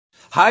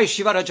Hi,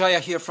 Shiva Rajaya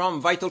here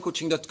from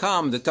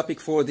vitalcoaching.com. The topic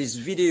for this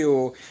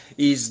video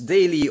is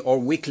daily or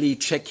weekly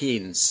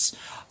check-ins.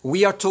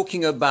 We are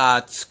talking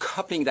about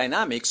coupling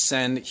dynamics,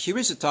 and here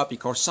is a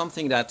topic or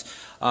something that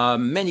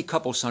many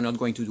couples are not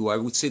going to do. I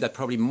would say that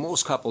probably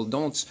most couples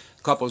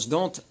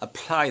don't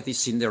apply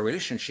this in their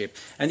relationship,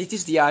 and it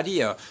is the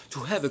idea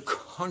to have a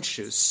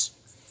conscious,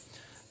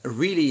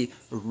 really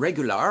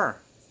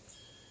regular,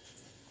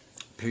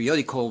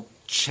 periodical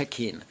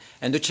check-in.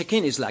 And the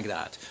check-in is like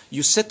that.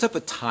 You set up a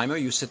timer,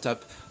 you set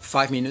up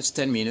 5 minutes,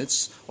 10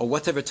 minutes, or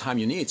whatever time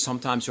you need.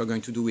 Sometimes you're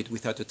going to do it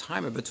without a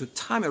timer, but a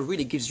timer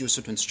really gives you a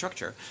certain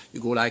structure. You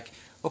go like,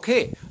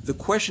 okay, the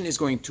question is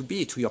going to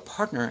be to your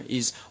partner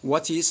is,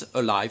 what is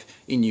alive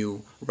in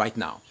you right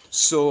now?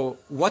 So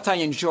what I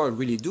enjoy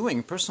really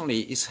doing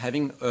personally is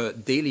having a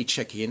daily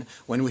check-in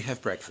when we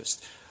have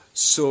breakfast.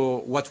 So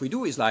what we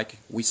do is like,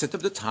 we set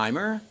up the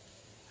timer,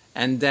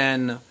 and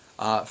then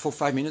for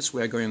 5 minutes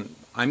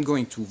I'm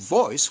going to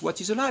voice what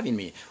is alive in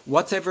me.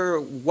 What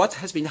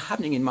has been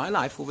happening in my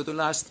life over the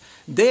last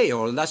day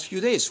or last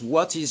few days.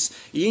 What is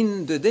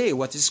in the day,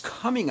 what is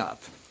coming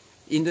up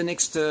in the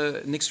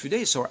next few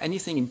days, or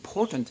anything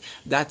important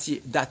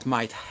that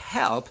might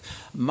help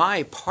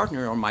my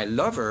partner or my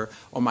lover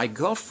or my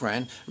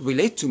girlfriend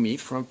relate to me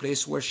from a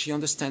place where she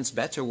understands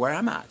better where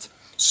I'm at.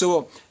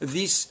 So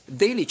these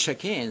daily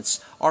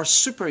check-ins are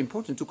super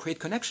important to create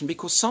connection,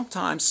 because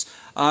sometimes,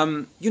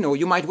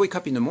 you might wake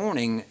up in the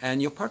morning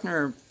and your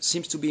partner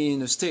seems to be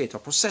in a state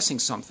of processing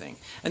something.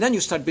 And then you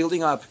start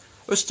building up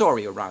a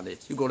story around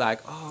it. You go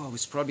like, oh,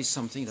 it's probably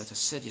something that I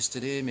said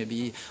yesterday,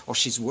 maybe, or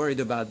she's worried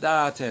about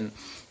that. And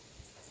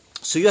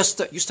so you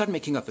start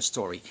making up a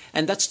story,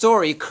 and that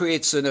story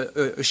creates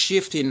a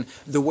shift in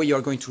the way you're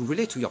going to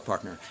relate to your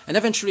partner, and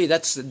eventually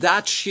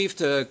that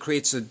shift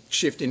creates a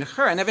shift in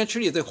her, and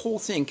eventually the whole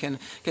thing can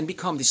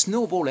become this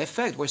snowball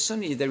effect where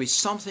suddenly there is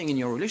something in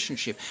your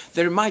relationship.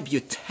 There might be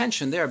a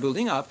tension there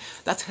building up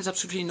that has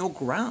absolutely no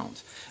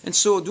ground. And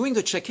so doing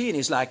the check-in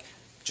is like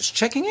just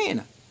checking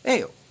in.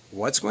 Hey,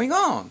 what's going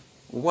on?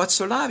 What's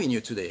alive in you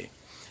today?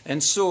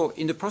 And so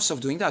in the process of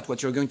doing that,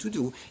 what you're going to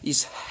do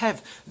is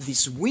have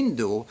this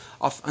window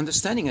of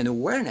understanding and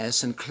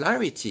awareness and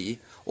clarity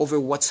over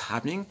what's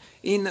happening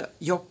in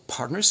your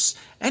partner's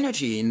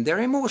energy, in their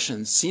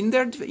emotions, in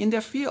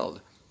their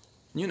field.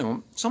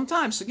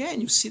 Sometimes,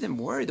 again, you see them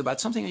worried about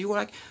something and you're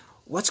like,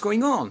 what's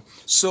going on?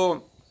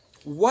 So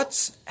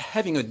what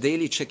having a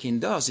daily check-in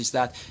does is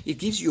that it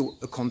gives you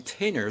a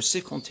container, a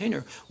safe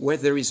container, where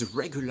there is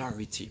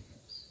regularity.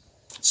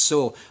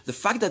 So the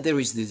fact that there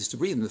is this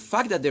rhythm, the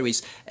fact that there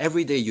is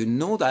every day,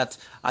 that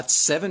at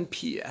 7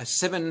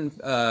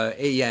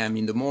 a.m.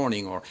 in the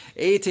morning or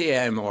 8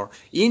 a.m. or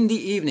in the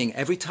evening,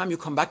 every time you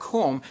come back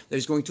home,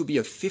 there's going to be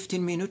a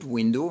 15-minute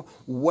window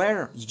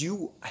where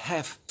you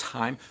have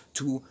time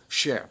to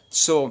share.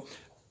 So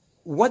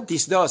what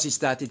this does is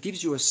that it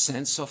gives you a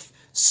sense of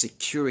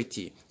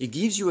security. It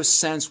gives you a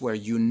sense where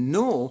you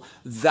know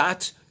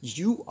that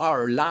you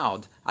are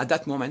allowed at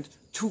that moment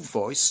to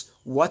voice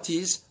what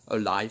is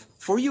alive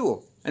for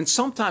you. And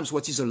sometimes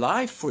what is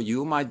alive for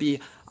you might be,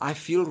 I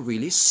feel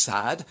really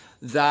sad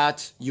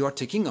that you are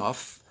taking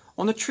off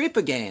on a trip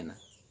again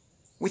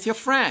with your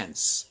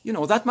friends.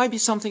 That might be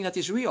something that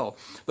is real.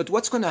 But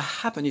what's going to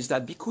happen is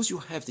that because you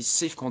have this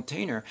safe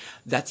container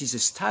that is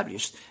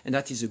established and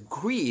that is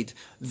agreed,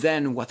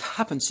 then what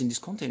happens in this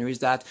container is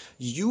that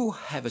you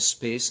have a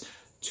space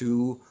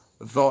to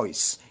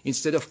voice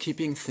instead of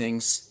keeping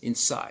things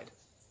inside.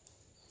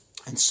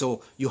 And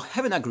so you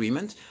have an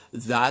agreement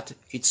that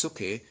it's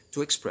okay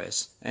to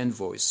express and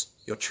voice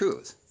your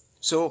truth.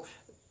 So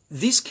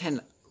this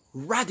can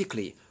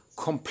radically,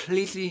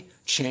 completely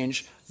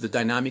change the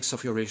dynamics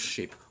of your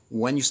relationship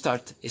when you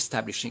start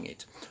establishing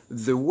it.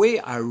 The way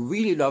I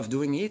really love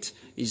doing it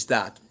is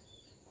that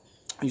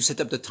you set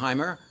up the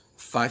timer,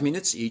 5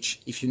 minutes each.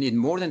 If you need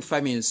more than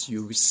 5 minutes,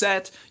 you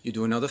reset, you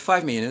do another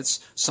 5 minutes.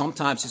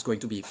 Sometimes it's going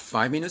to be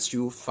 5 minutes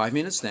you, 5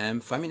 minutes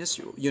them, 5 minutes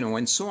you,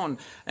 and so on.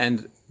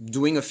 And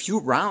doing a few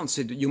rounds,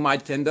 you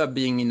might end up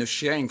being in a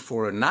sharing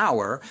for an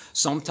hour.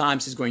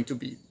 Sometimes it's going to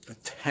be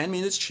 10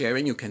 minutes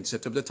sharing. You can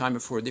set up the timer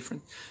for a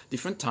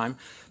different time.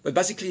 But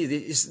basically,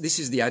 this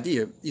is the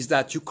idea, is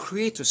that you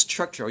create a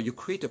structure, you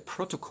create a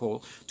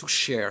protocol to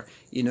share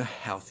in a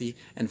healthy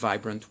and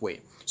vibrant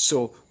way.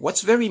 So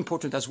what's very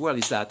important as well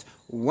is that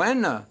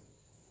when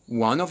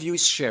one of you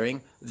is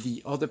sharing,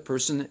 the other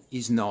person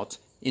is not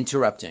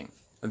interrupting.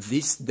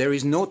 There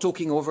is no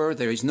talking over,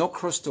 there is no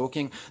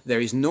cross-talking, there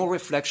is no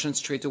reflection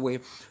straight away.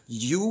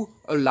 You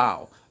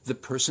allow the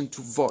person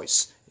to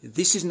voice.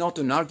 This is not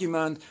an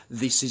argument,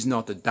 this is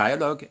not a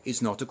dialogue,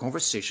 it's not a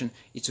conversation,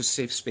 it's a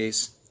safe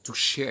space to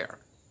share.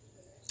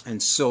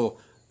 And so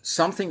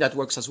something that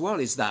works as well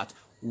is that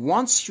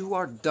once you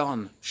are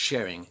done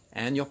sharing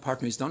and your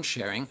partner is done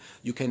sharing,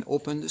 you can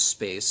open the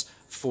space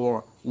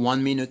for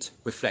 1-minute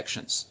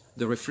reflections.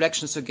 The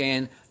reflections,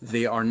 again,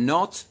 they are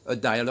not a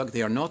dialogue,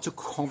 they are not a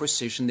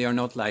conversation, they are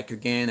not like,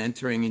 again,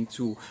 entering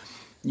into,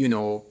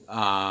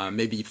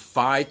 maybe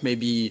fight,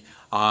 maybe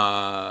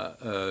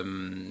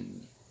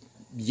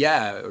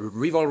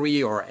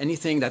rivalry or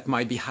anything that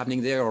might be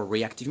happening there, or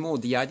reactive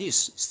mode. The idea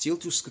is still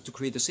to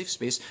create a safe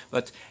space,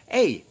 but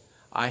hey,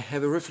 I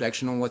have a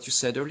reflection on what you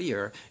said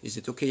earlier. Is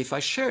it okay if I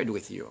share it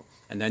with you?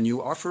 And then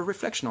you offer a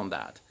reflection on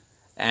that.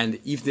 And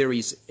if there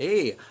is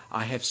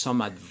I have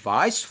some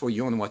advice for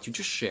you on what you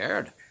just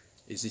shared.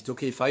 Is it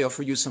okay if I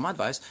offer you some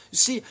advice? You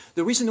see,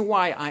 the reason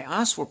why I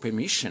ask for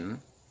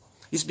permission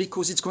is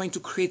because it's going to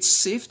create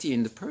safety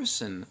in the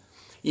person,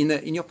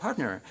 in your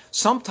partner.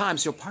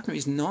 Sometimes your partner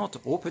is not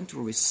open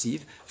to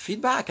receive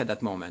feedback at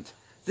that moment.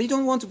 They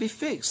don't want to be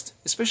fixed,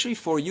 especially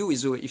for you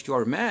if you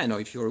are a man or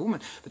if you're a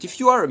woman. But if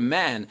you are a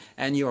man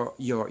and your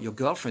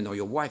girlfriend or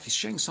your wife is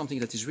sharing something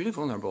that is really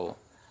vulnerable,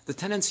 the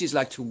tendency is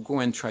like to go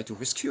and try to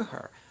rescue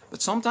her.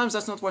 But sometimes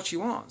that's not what she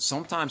wants.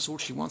 Sometimes all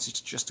she wants is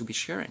just to be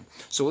sharing.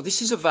 So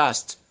this is a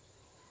vast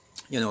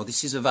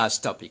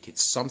topic.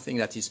 It's something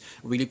that is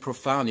really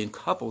profound in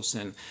couples,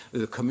 and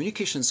the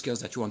communication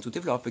skills that you want to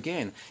develop,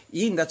 again,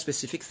 in that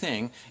specific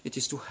thing, it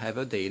is to have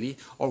a daily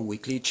or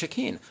weekly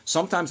check-in.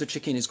 Sometimes the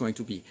check-in is going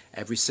to be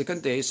every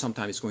second day,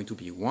 sometimes it's going to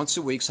be once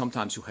a week,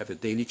 sometimes you have a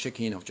daily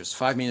check-in of just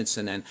 5 minutes,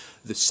 and then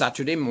the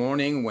Saturday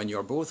morning when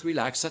you're both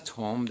relaxed at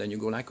home, then you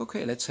go like,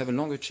 okay, let's have a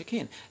longer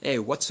check-in. Hey,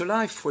 what's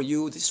alive for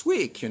you this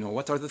week?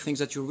 What are the things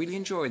that you really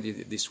enjoyed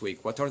this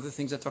week? What are the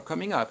things that are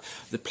coming up?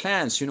 The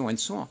plans, and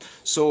so on.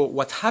 So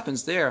what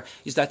happens there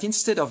is that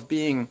instead of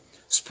being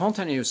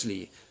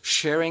spontaneously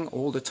sharing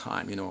all the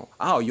time,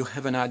 you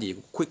have an idea,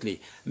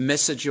 quickly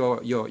message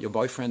your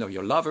boyfriend or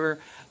your lover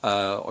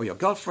or your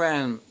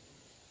girlfriend,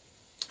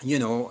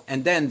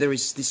 and then there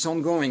is this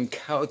ongoing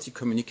chaotic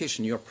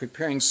communication. You're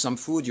preparing some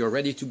food, you're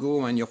ready to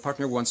go, and your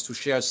partner wants to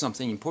share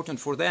something important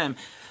for them.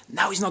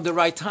 Now is not the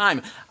right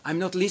time. I'm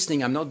not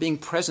listening. I'm not being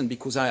present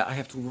because I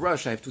have to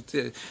rush. I have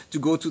to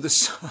go to the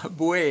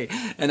subway,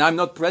 and I'm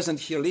not present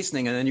here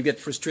listening. And then you get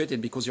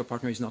frustrated because your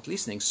partner is not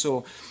listening.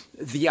 So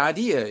the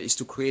idea is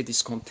to create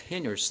these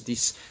containers,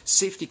 these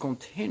safety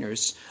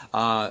containers,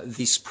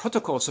 these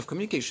protocols of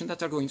communication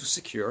that are going to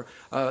secure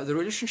the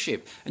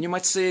relationship. And you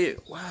might say,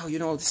 wow,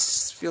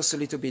 this feels a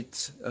little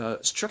bit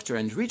structured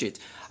and rigid.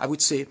 I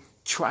would say,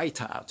 try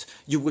it out.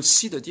 You will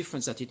see the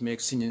difference that it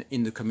makes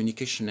in the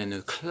communication and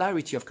the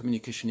clarity of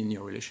communication in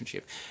your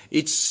relationship.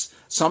 It's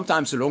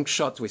sometimes a long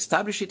shot to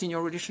establish it in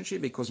your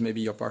relationship because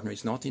maybe your partner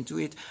is not into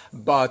it.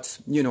 But,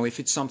 if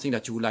it's something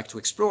that you would like to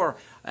explore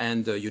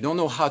and you don't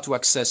know how to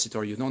access it,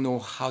 or you don't know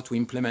how to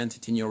implement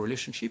it in your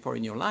relationship or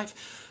in your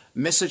life,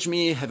 message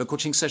me, have a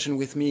coaching session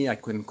with me. I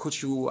can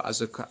coach you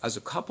as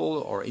a couple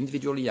or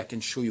individually. I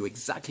can show you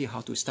exactly how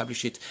to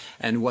establish it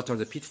and what are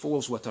the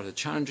pitfalls, what are the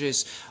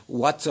challenges,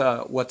 what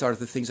are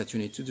the things that you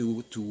need to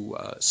do to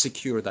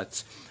secure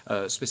that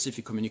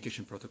specific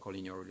communication protocol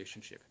in your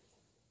relationship.